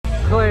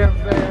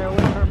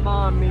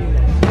I mean,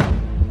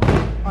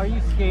 are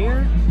you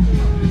scared?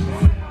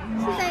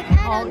 She's like, I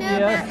don't know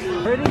about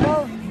you. Pretty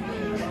though?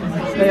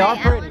 She's They like,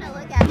 are pretty. I want to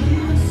look at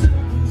you.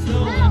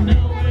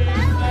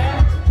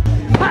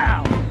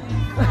 Pow!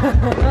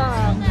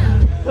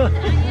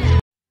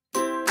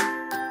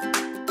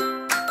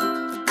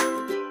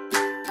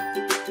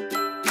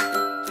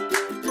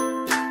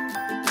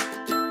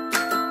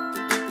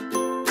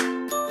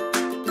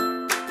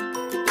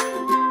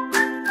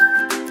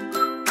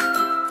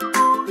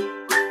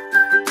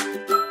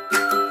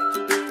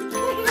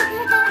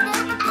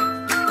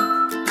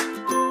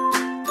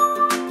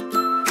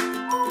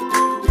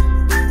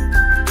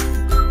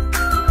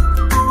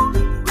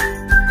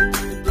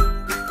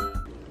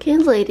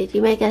 Kinsley, did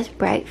you make us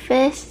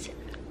breakfast?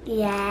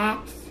 Yes.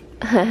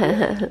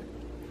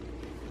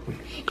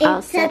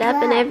 All set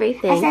up and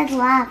everything. It says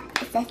love.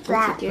 It says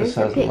love. Here's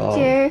the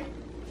picture.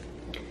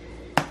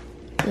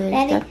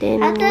 Daddy, Stuffed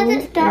in how does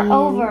it start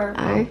over?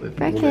 Our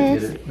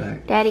breakfast.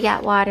 Daddy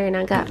got water and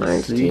I got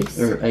orange juice.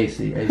 Or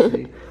AC.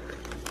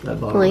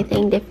 Only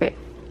thing different.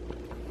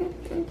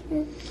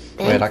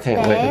 Wait, I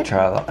can't wait to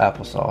try the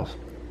applesauce.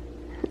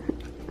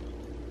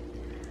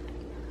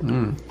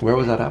 Where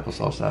was that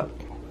applesauce at?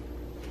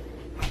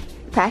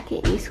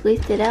 Packet, you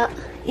squeezed it out.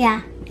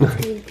 Yeah, I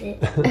squeezed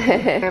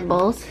it. Our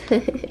bowls.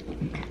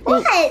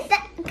 What?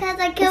 Because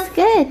I killed. It's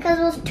good. Because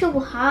it was too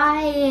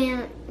high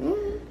and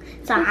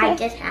so I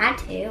just had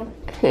to.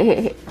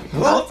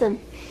 Awesome.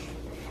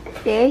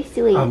 Very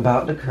sweet. I'm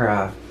about to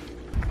cry.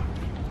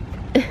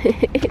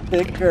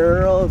 Big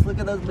girls, look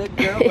at those big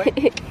girls.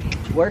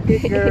 Work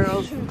it,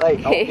 girls.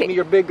 Hey, oh, give me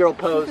your big girl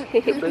pose.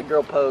 Your big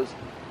girl pose.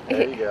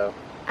 There you go.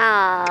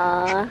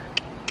 Aww.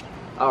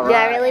 All Do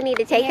I right. really need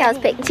to take y'all's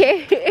picture?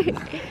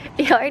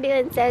 You're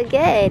doing so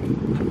good.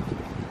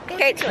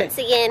 Church once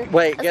again.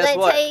 Wait, I was guess gonna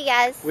what? tell you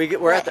guys.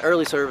 We're at the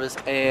early service,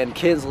 and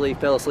Kinsley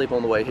fell asleep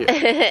on the way here.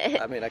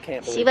 I mean, I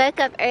can't believe She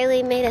woke up early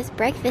and made us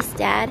breakfast,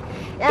 Dad.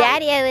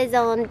 Daddy-o is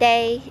on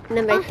day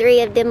number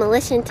 3 of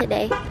demolition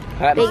today.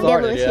 Hadn't Big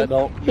started demolition. yet.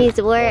 Don't He's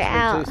wore don't sleep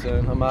out. Too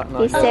soon. I might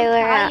not He's so go. wore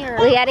out.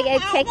 We gotta go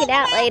check it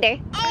out later.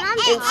 I'm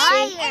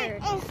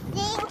tired.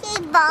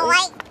 Stinky boy.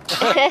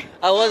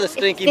 I was a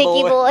stinky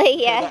Sticky boy,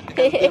 At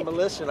yeah.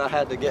 demolition, I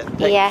had to take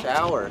a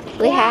shower.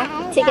 We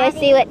have to go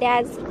see what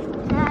Dad's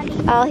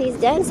all he's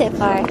done so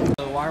far.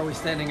 So why are we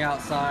standing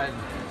outside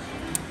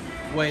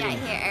waiting?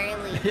 Got here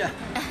early. Yeah.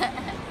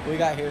 We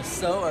got here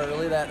so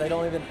early that they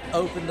don't even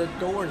open the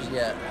doors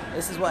yet.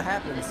 This is what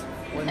happens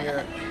when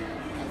you're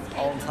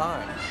on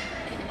time.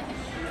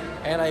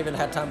 And I even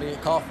had time to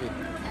get coffee.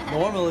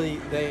 Normally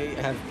they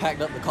have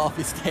packed up the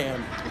coffee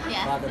stand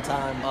by the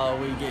time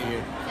we get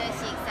here. So is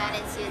she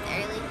excited she was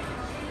early?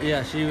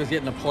 Yeah, she was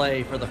getting to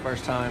play for the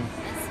first time.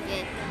 That's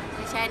good.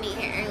 We're trying to get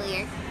here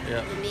earlier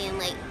Yep. than being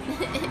late,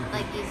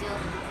 like usual.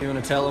 You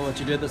want to tell them what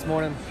you did this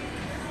morning?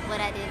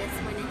 What I did this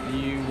morning.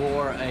 You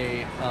wore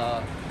a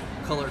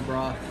colored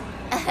bra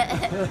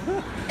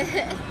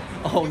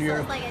on This your.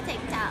 looks like a tank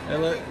top.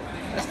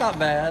 It's not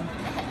bad.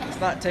 It's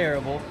not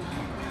terrible.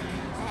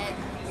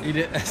 You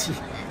did. That's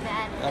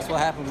bad. That's what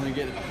happens when you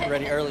get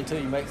ready early too.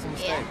 You make some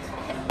mistakes.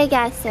 Hey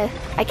guys, so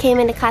I came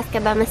into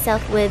Costco by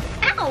myself with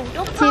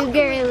 2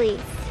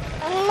 girlies.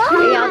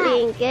 Are y'all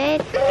being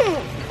good?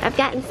 I've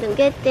gotten some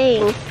good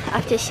things. I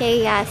have to show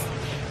you guys.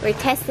 We're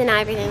testing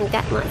everything. We've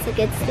got lots of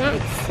good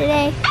snacks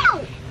today.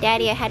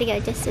 Daddy, I had to go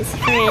just as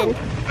friend.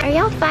 Are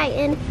y'all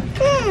fighting?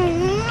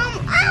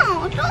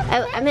 Oh,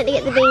 I meant to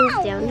get the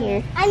beans down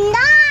here. I'm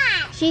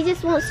not. She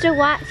just wants to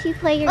watch you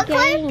play your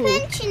game. Claire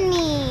pinching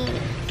me.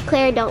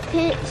 Claire, don't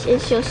pinch,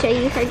 and she'll show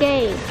you her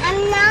game.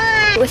 I'm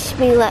not. Wish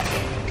me luck.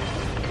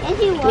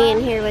 Yes, you Me in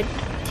here with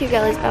 2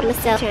 girlies by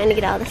myself trying to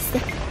get all this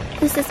stuff.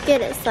 This is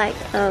good. It's like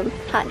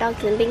hot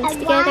dogs and beans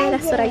together.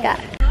 That's what I got.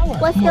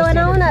 What's going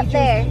on up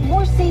there?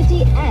 More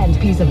safety and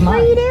peace of What are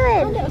mind. you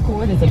doing?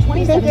 Accord is a You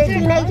think you're a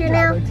 2017 teenager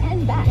now?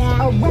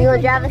 You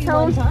wanna drive us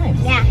home?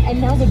 Yeah.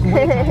 And now's a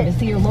great time to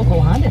see your local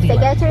Honda So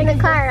dealer. go turn the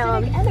car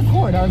on. And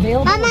Accord are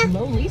available Mama, with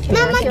low lease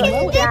Mama, rates and can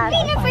low you just interest be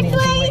the financing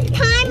refrigerator rates.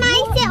 time I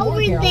sit over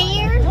North Carolina,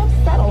 there? don't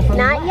settle for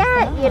Not less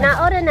yet. than You're not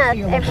old enough. See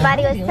your local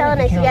Everybody was Honda telling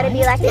dealer us you in gotta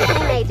be like a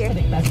Carolina. teenager.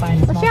 Civic Best Buy and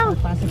What's small wrong?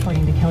 class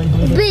according to Kelly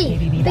Blue B.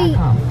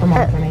 KBB.com. For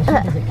more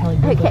information, visit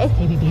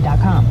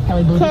KellyBlueKBB.com.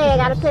 Kelly Blue Okay, I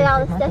gotta put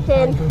all the stuff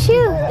in.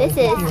 Phew, this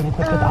is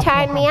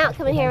tiring me out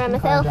coming here by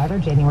myself.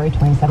 January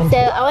 2017. So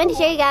I wanted to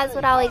show you guys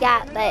what all we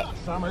got, but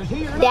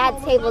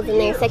Dad's table's in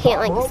there, so I can't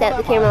like set up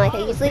the camera like I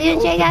usually do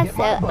and show you guys.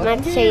 So I'm gonna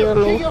have to show you when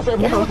we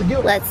get home.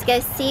 Let's go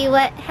see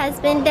what has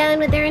been done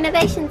with the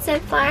renovation so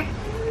far.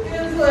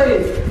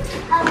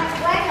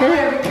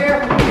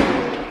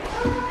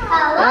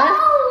 Hello?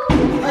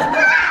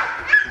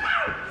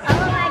 Oh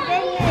my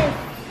goodness!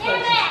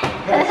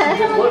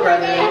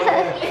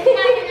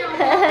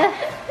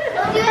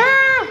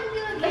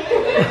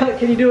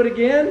 Can you do it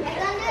again?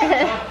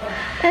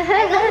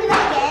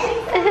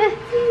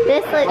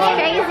 This looks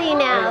crazy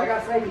now. I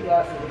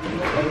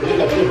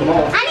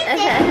need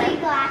safety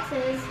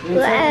glasses. Whoa.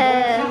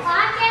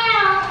 Watch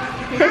out.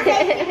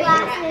 Safety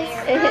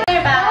glasses.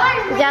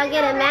 Did y'all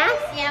get a mask?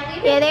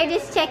 Yeah, they're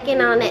just checking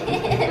on it.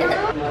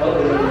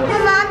 The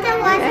mom to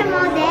wash them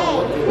all day.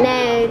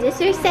 No,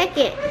 just your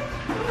second.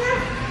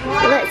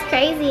 It looks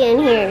crazy in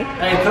here.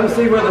 Hey, come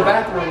see where the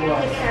bathroom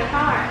was.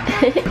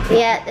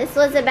 Yeah, this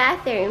was a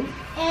bathroom.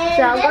 It's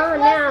all gone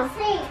now.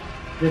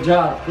 Good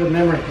job. Good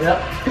memory.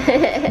 Yep.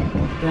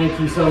 Thank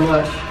you so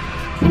much.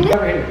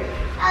 Over here.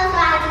 I was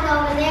allowed to go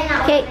over there,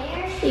 not Okay, over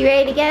there. you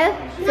ready to go?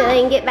 So they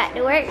can get back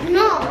to work?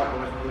 No,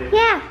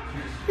 Yeah,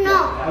 no.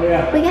 Oh,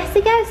 yeah. we got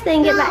to go so they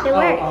can get back to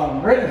work.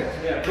 Brittany.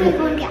 I'm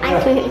going to get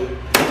ice cream.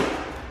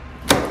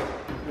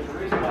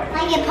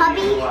 Like a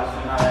puppy?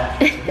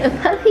 A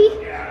puppy?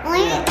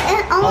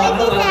 Only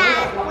thing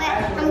that when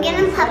I'm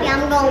getting a puppy,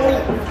 I'm going to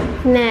leave.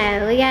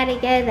 No, we gotta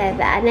go though,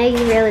 but I know you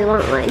really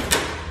want one.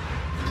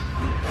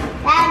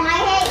 Dad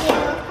might hit you.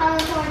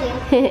 Coming toward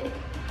you.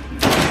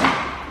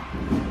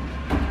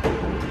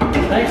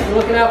 Thanks for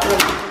looking out for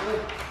us.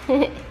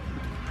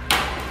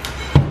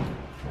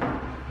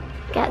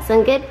 Got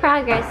some good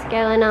progress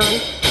going on.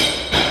 Yes,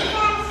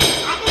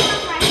 I can go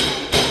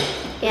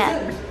first. Yeah.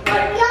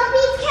 You'll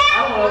be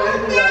careful,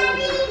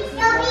 Daddy.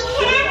 You'll be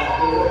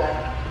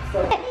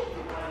careful.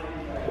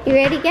 You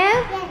ready to go?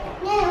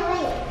 No,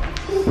 wait.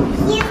 Here's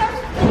the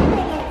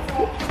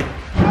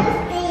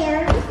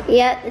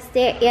Yep, the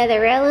stair. Yeah, the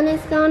railing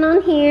is going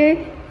on here.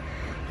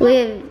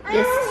 We've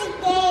just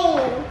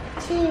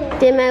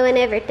demo and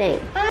everything.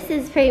 This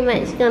is pretty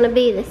much gonna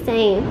be the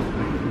same,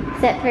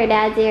 except for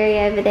Dad's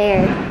area over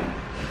there.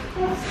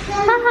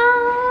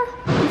 Haha!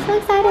 I'm so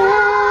excited.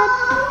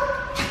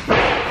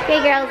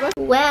 Okay, girls.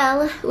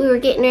 Well, we were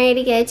getting ready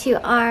to go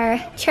to our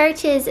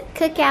church's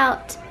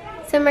cookout,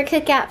 summer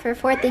cookout for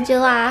 4th of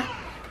July.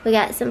 We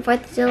got some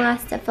 4th of July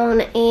stuff on,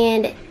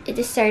 and it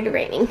just started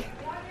raining.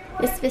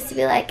 It's supposed to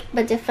be like a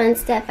bunch of fun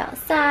stuff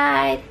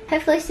outside.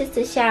 Hopefully it's just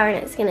a shower and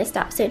it's gonna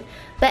stop soon.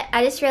 But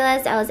I just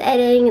realized I was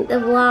editing the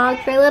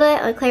vlog for a little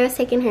bit while Claire was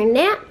taking her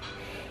nap.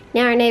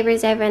 Now our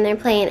neighbor's over and they're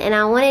playing, and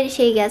I wanted to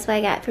show you guys what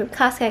I got from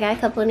Costco. I got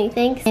a couple of new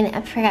things, and I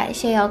forgot to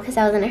show y'all because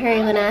I was in a hurry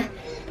when I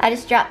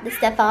just dropped the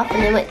stuff off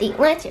and then went to eat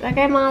lunch at my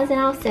grandma's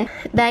and also.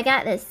 But I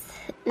got this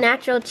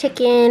natural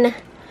chicken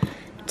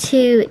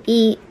to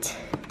eat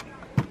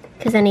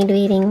because I need to be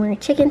eating more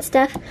chicken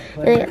stuff.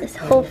 And I got this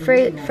whole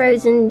fruit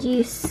frozen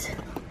juice,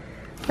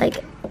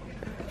 like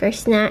for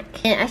snack.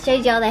 And I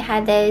showed y'all they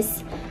had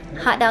those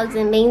hot dogs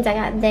and beans. I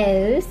got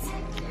those.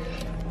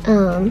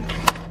 And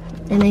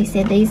they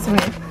said these were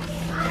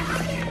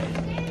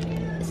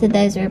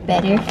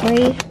better for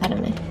you. I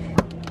don't know.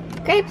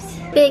 Grapes.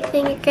 Big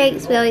thing of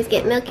grapes. We always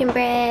get milk and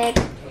bread.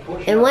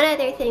 And one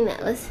other thing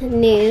that was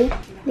new,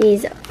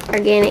 these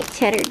organic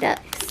cheddar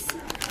ducks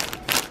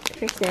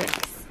for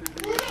snacks.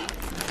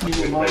 Rock,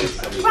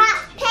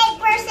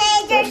 paper,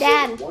 scissors,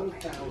 Dad.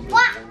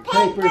 rock,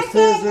 Paper,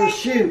 scissors,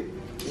 shoot.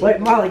 Wait,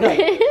 Molly, go.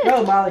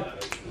 Go, Molly.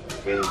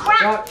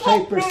 Rock,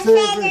 paper,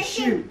 scissors,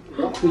 shoot.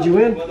 Did you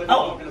win?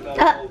 Oh.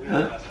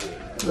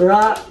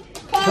 Rock,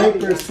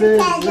 paper,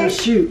 scissors,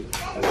 shoot.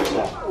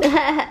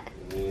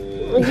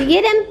 Did you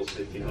get him?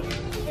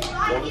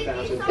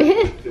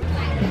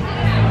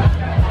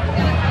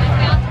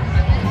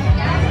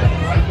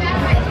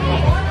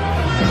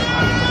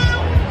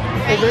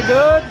 Is it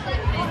good?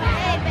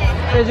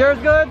 Is yours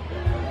good?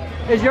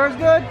 Is yours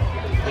good?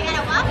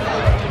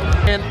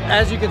 And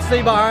as you can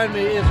see behind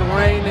me, it's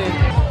raining.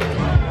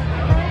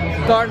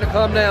 Starting to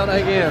come down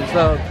again,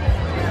 so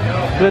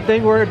good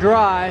thing we're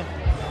dry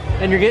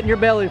and you're getting your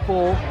belly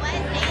full.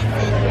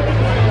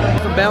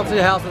 Some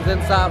bouncy houses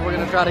inside we're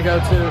gonna try to go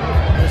to.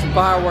 There's some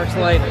fireworks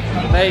later,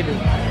 maybe.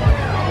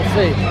 We'll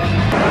see.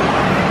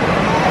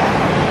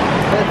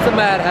 It's a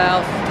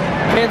madhouse.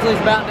 Kinsley's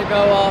about to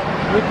go off.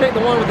 We picked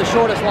the one with the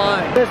shortest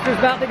line. Sister's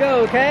about to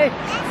go, okay?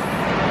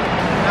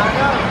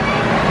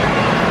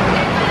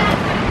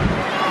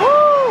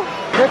 Woo!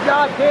 Good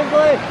job,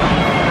 Kinsley.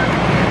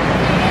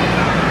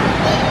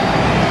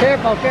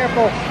 Careful,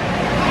 careful.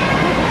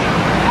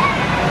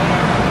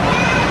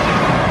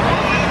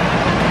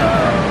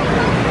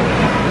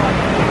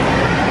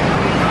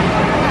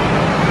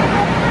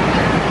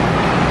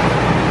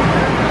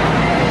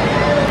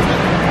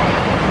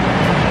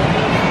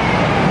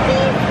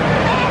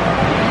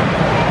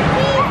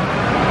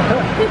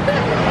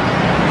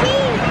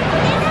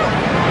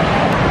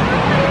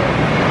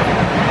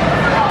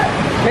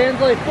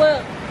 Kinsley,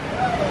 flip.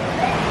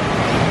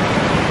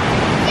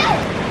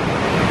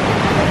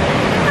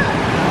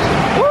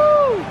 Woo!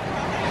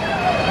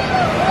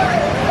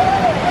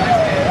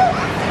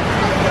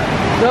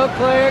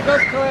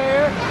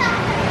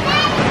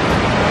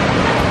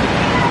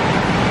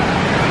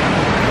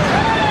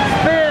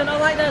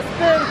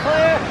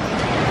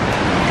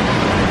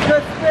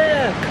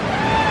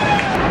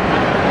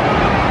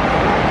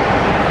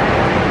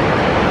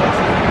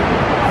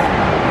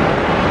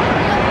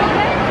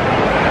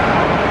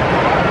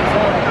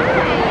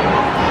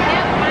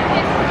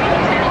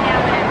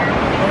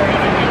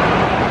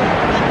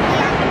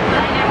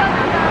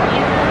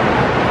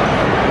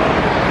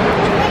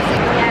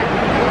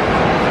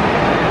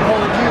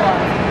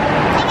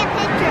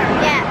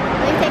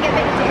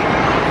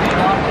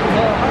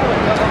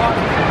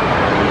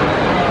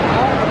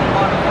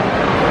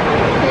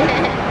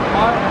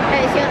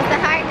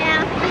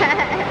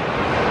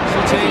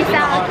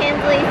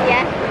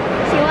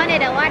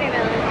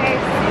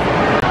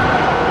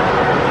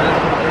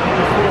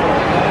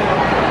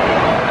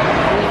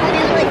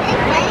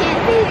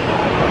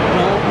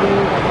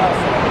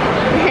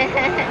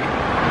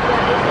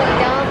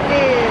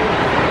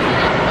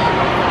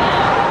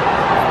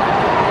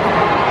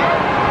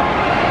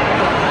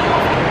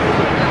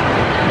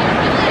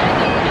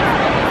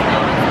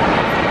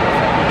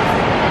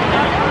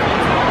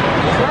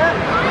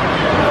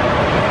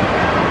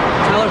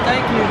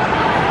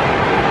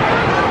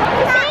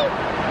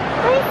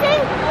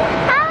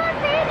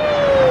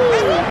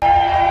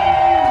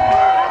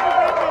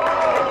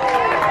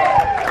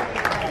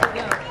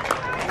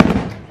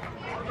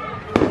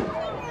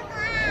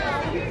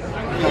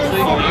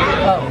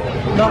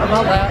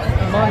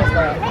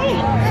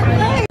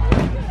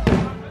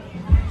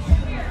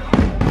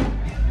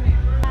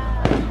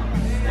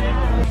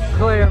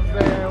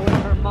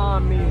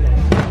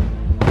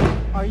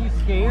 Are you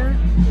scared?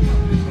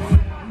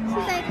 She's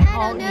like,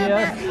 I don't know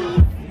about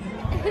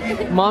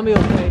these. Mommy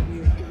will save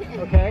you.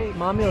 Okay?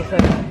 Mommy will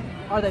save you.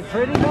 Are they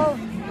pretty though?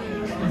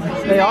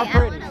 They are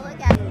pretty. I want to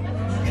look at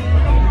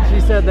them.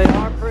 She said they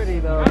are pretty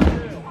though.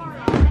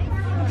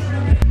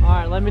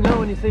 Alright, let me know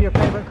when you see your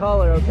favorite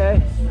color, okay?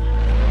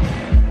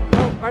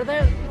 Oh, are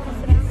there?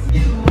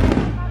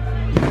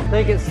 I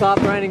think it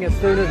stopped raining as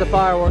soon as the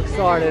fireworks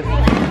started.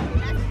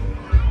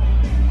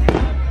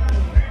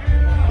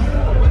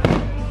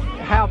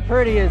 How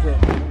pretty is it?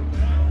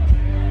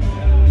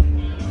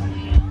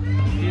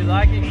 Do you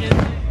like it,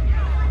 Kinsley?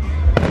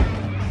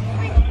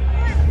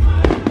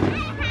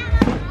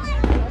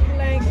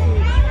 Thank you.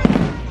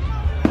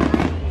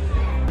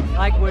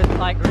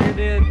 Like Rear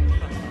did.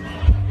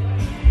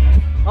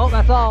 Oh,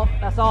 that's all.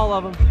 That's all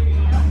of them.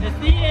 It's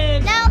the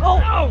end. No. Oh,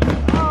 oh,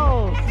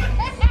 oh.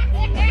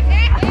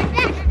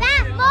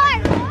 That more.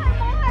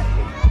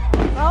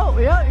 Oh,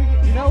 yeah.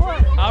 You know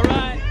what? All right.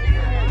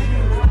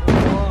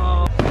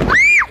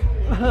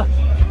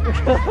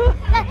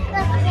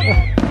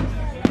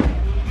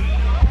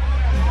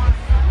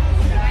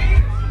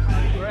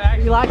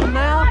 You like them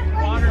now?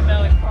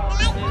 Watermelon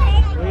crossing.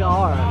 We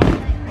are.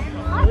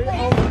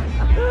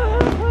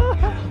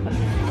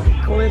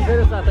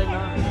 Coincidence, I think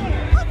not.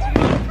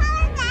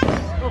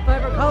 Your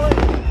favorite color?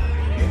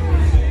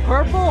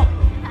 Purple?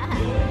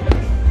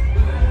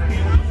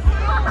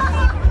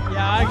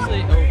 Yeah,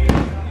 actually.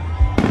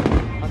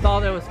 Oh. I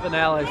thought it was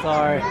finale,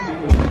 sorry.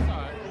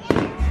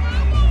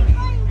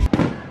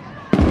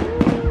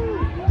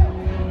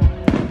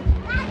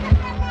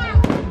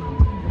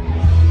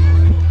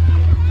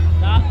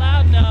 Not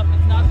loud enough.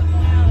 It's not the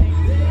finale.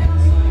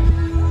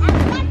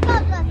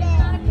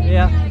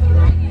 Yeah.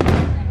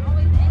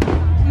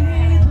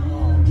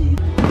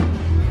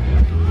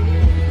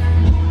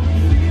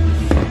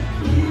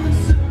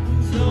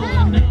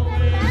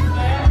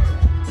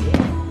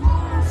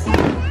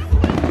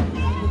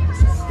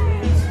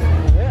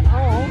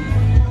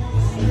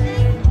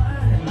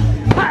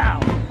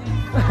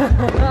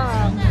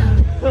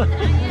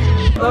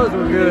 Those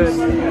were good.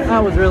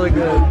 That was really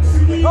good.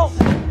 Oh!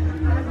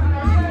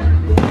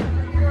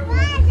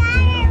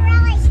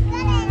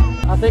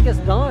 I think it's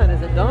done.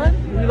 Is it done?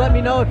 You let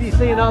me know if you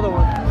see another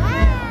one.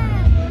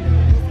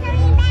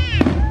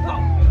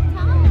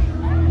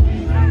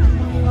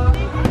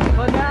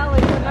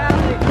 Finale,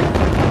 finale.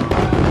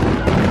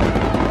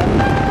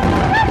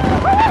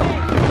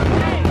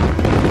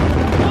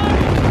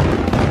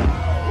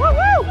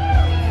 Woo-hoo!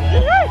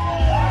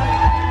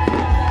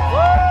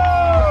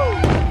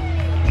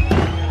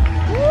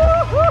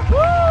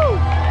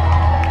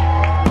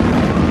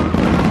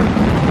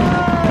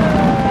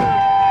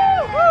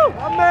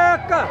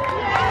 America!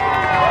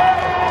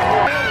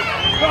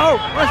 Oh,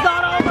 it's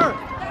not over!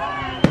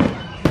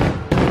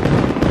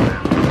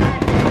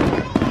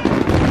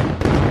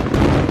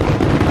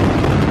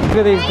 Look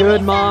at these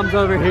good moms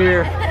over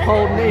here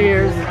holding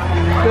ears.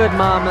 Good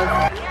mamas.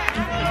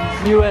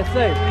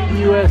 USA,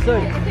 USA.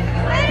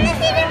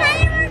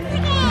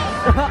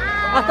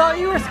 I thought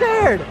you were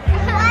scared.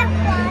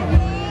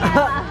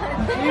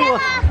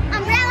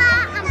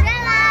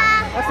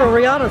 That's a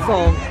Rihanna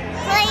song.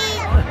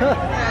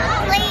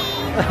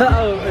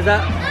 Oh, is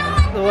that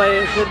the way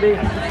it should be?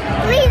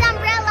 Please,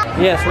 umbrella.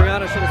 Yes,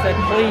 Rihanna should have said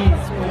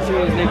please when she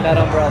was needing that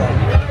umbrella.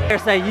 Here,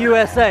 say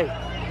USA.